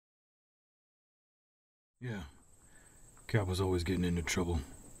Yeah, Cap was always getting into trouble,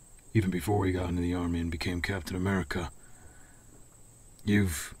 even before he got into the army and became Captain America.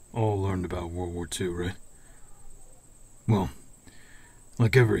 You've all learned about World War II, right? Well,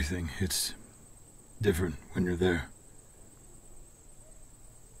 like everything, it's different when you're there.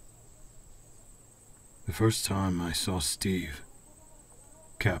 The first time I saw Steve,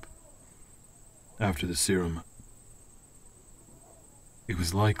 Cap, after the serum, it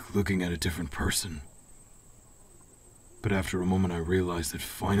was like looking at a different person. But after a moment I realized that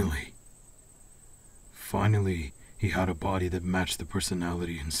finally, he had a body that matched the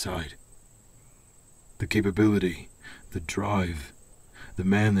personality inside. The capability, the drive, the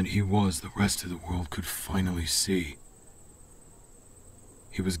man that he was, the rest of the world could finally see.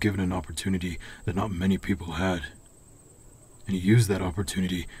 He was given an opportunity that not many people had, and he used that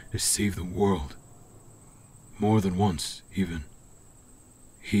opportunity to save the world. More than once, even.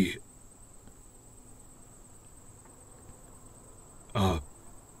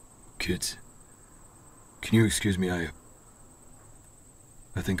 Kids, can you excuse me? I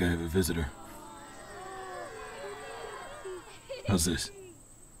think I have a visitor. How's this?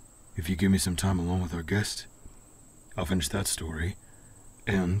 If you give me some time alone with our guest, I'll finish that story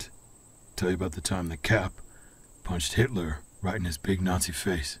and tell you about the time that Cap punched Hitler right in his big Nazi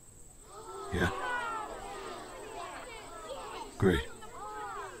face. Yeah? Great.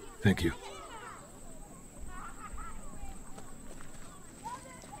 Thank you.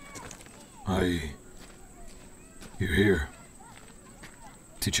 You're here.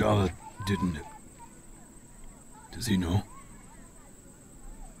 T'Challa didn't... Does he know?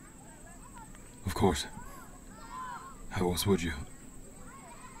 Of course. How else would you?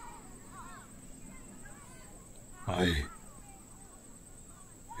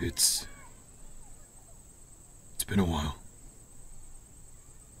 It's been a while.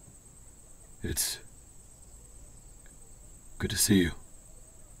 It's good to see you.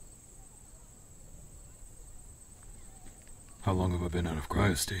 How long have I been out of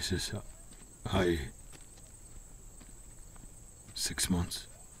cryostasis? 6 months.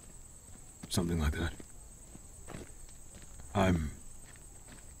 Something like that. I'm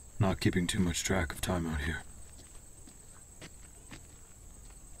not keeping too much track of time out here.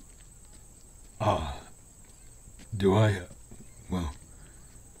 Do I? Well,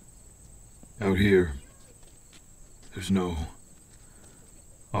 out here, there's no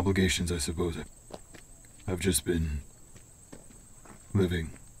obligations, I suppose. I've just been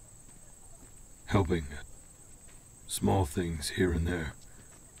living, helping, small things here and there,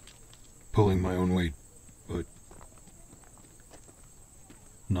 pulling my own weight, but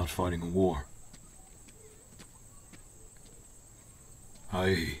not fighting a war.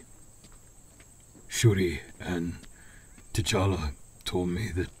 Shuri and T'Challa told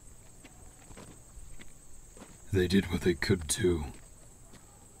me that they did what they could to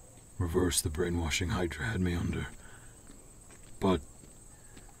reverse the brainwashing Hydra had me under. But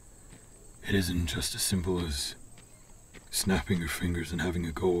it isn't just as simple as snapping your fingers and having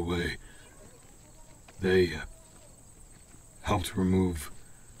it go away. They helped remove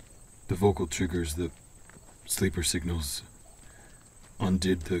the vocal triggers, the sleeper signals,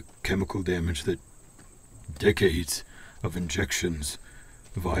 undid the chemical damage that decades of injections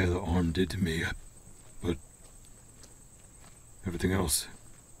via the arm did to me. But everything else,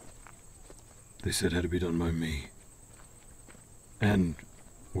 they said, had to be done by me. And,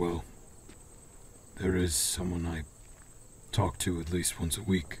 well, there is someone I talk to at least once a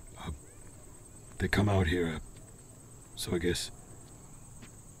week. They come out here, so I guess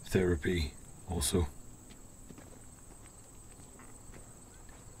therapy also.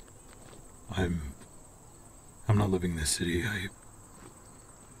 I'm not living in this city.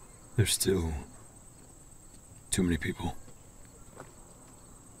 There's still too many people.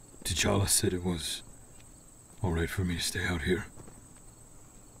 T'Challa said it was all right for me to stay out here.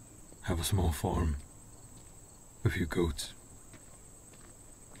 Have a small farm, a few goats,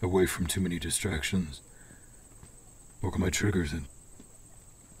 away from too many distractions. Work on my triggers and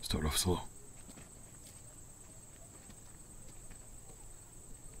start off slow.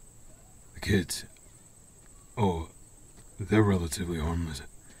 The kids, they're relatively harmless.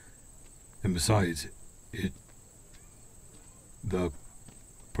 And besides, the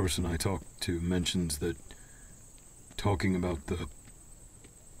person I talk to mentions that talking about the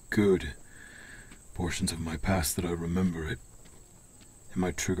good portions of my past that I remember, it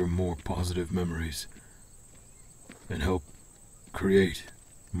might trigger more positive memories and help create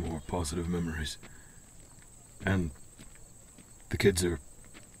more positive memories. And the kids are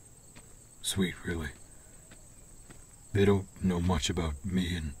sweet, really. They don't know much about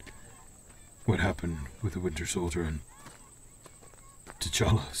me, and what happened with the Winter Soldier, and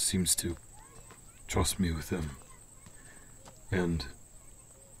T'Challa seems to trust me with them. And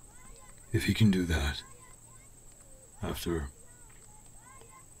if he can do that, after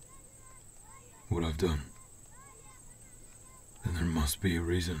what I've done, then there must be a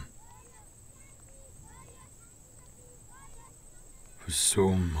reason. For so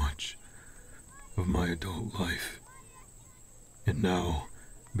much of my adult life, and now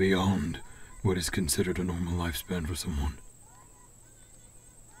beyond what is considered a normal lifespan for someone,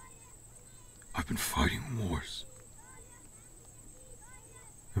 I've been fighting wars.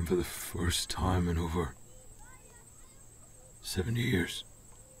 And for the first time in over 70 years,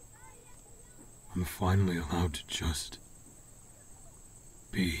 I'm finally allowed to just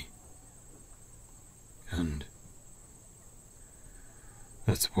be. And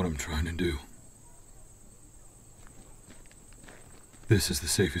that's what I'm trying to do. This is the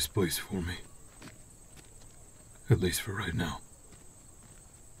safest place for me. At least for right now.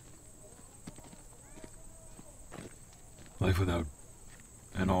 Life without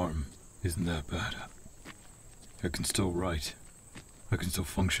an arm isn't that bad. I can still write. I can still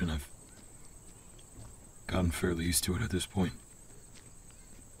function. I've gotten fairly used to it at this point.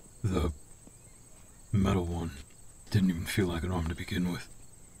 The metal one didn't even feel like an arm to begin with.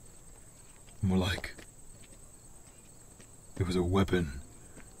 More like it was a weapon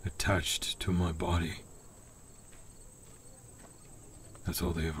attached to my body. That's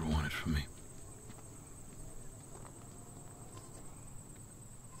all they ever wanted from me.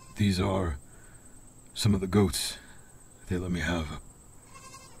 These are some of the goats they let me have.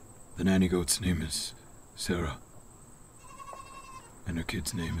 The nanny goat's name is Sarah, and her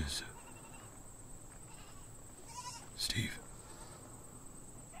kid's name is Steve.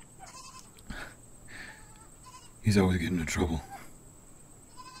 He's always getting in trouble.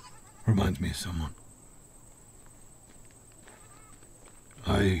 Reminds me of someone.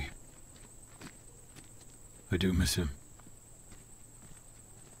 I do miss him.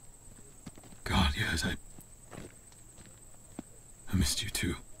 God, yes, I missed you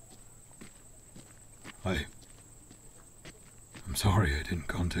too. I'm sorry I didn't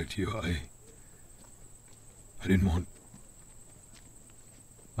contact you. I didn't want...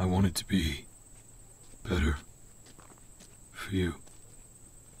 I wanted to be better for you.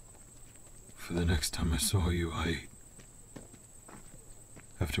 For the next time I saw you,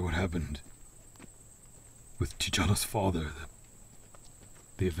 after what happened with T'Challa's father,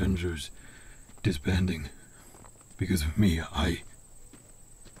 the Avengers disbanding because of me,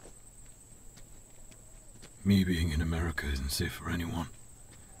 me being in America isn't safe for anyone.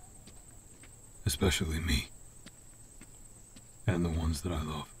 Especially me. And the ones that I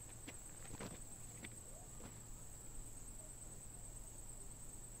love.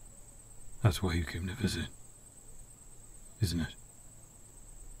 That's why you came to visit, isn't it?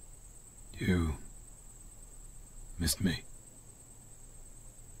 You missed me.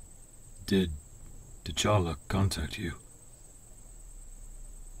 Did T'Challa contact you?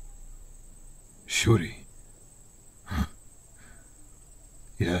 Shuri. Huh.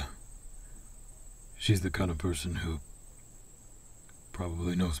 Yeah. She's the kind of person who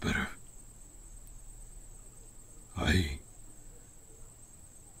probably knows better.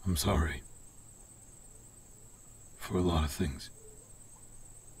 I'm sorry. For a lot of things.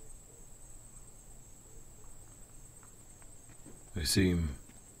 I seem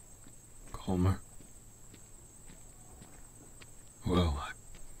calmer. Well,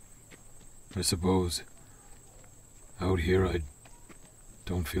 I suppose out here I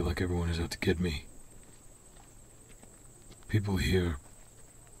don't feel like everyone is out to get me. People here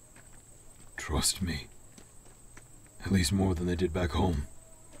trust me, at least more than they did back home.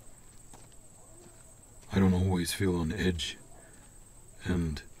 I don't always feel on edge,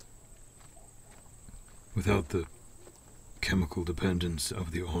 and without the chemical dependence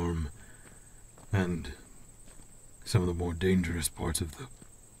of the arm and some of the more dangerous parts of the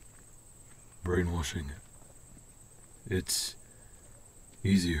brainwashing, it's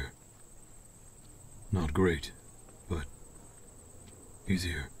easier. Not great, but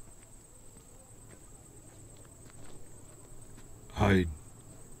easier. I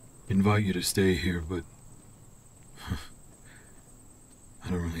invite you to stay here, but I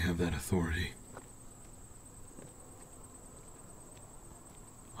don't really have that authority.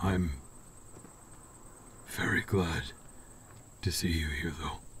 I'm very glad to see you here,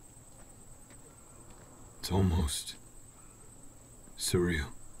 though. It's almost surreal.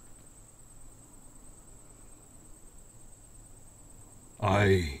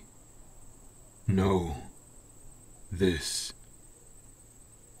 I know this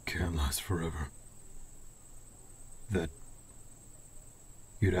can't last forever. That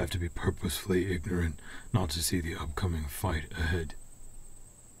you'd have to be purposefully ignorant not to see the upcoming fight ahead.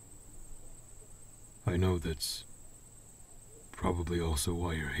 I know that's probably also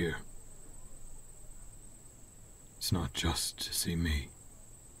why you're here. It's not just to see me,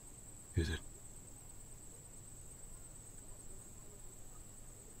 is it?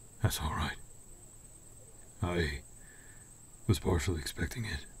 That's all right. I was partially expecting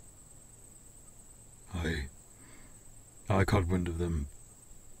it. I caught wind of them,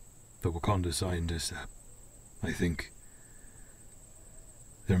 the Wakanda scientists. I think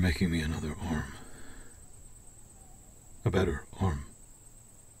they're making me another arm. A better arm.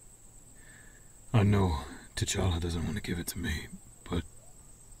 I know T'Challa doesn't want to give it to me, but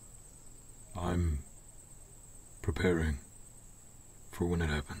I'm preparing for when it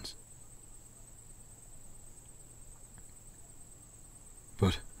happens.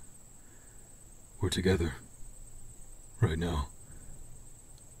 But we're together right now,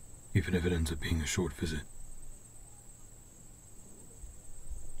 even if it ends up being a short visit.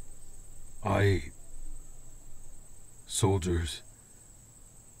 Soldiers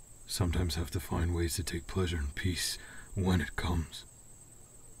sometimes have to find ways to take pleasure in peace when it comes.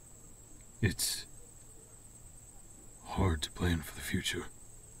 It's hard to plan for the future.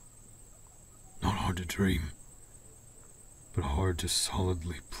 Not hard to dream, but hard to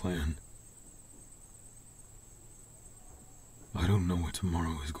solidly plan. I don't know what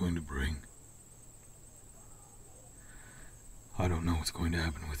tomorrow is going to bring. I don't know what's going to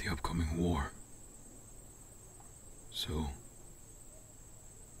happen with the upcoming war. So,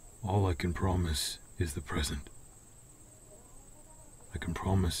 all I can promise is the present. I can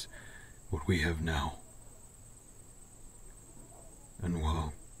promise what we have now. And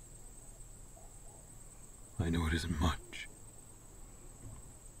while I know it isn't much,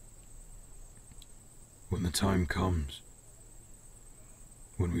 when the time comes,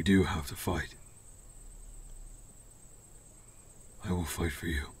 when we do have to fight, I will fight for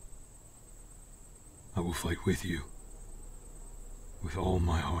you. I will fight with you, with all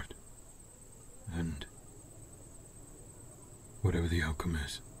my heart, and whatever the outcome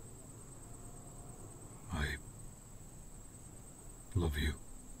is, I love you.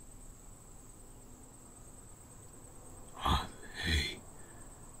 Hey.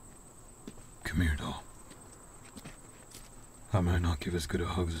 Come here, doll. I might not give as good a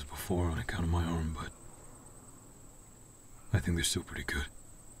hugs as before on account of my arm, but I think they're still pretty good.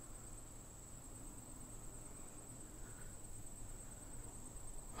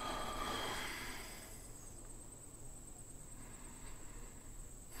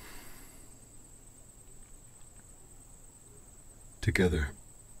 Together,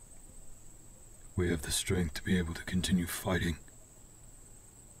 we have the strength to be able to continue fighting.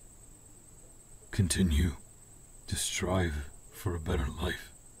 Continue to strive for a better life.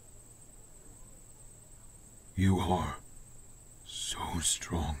 You are so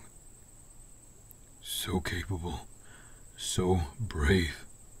strong, so capable, so brave.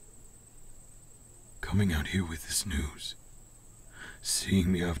 Coming out here with this news,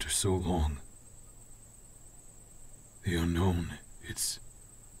 seeing me after so long. The unknown, it's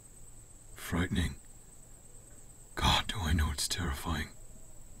frightening. God, do I know it's terrifying.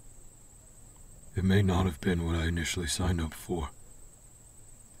 It may not have been what I initially signed up for.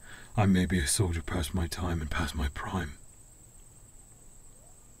 I may be a soldier past my time and past my prime.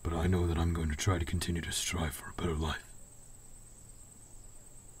 But I know that I'm going to try to continue to strive for a better life.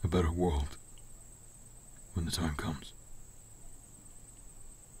 A better world. When the time comes.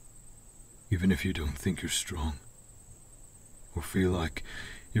 Even if you don't think you're strong, or feel like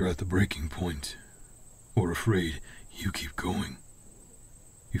you're at the breaking point, or afraid, you keep going.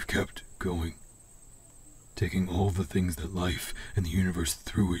 You've kept going. Taking all the things that life and the universe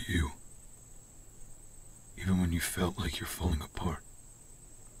threw at you. Even when you felt like you're falling apart.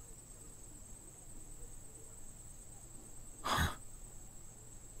 Huh.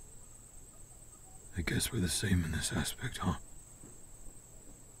 I guess we're the same in this aspect, huh?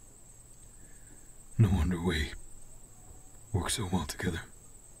 No wonder we work so well together.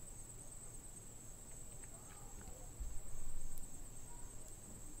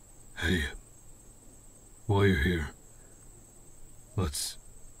 Hey, while you're here, let's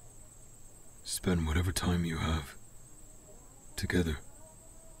spend whatever time you have together.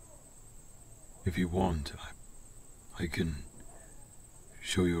 If you want, I can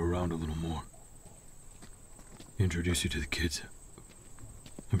show you around a little more. Introduce you to the kids.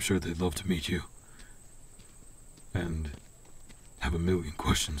 I'm sure they'd love to meet you. And have a million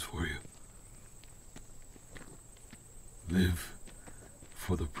questions for you. Live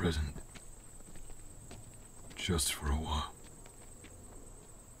For the present. Just for a while.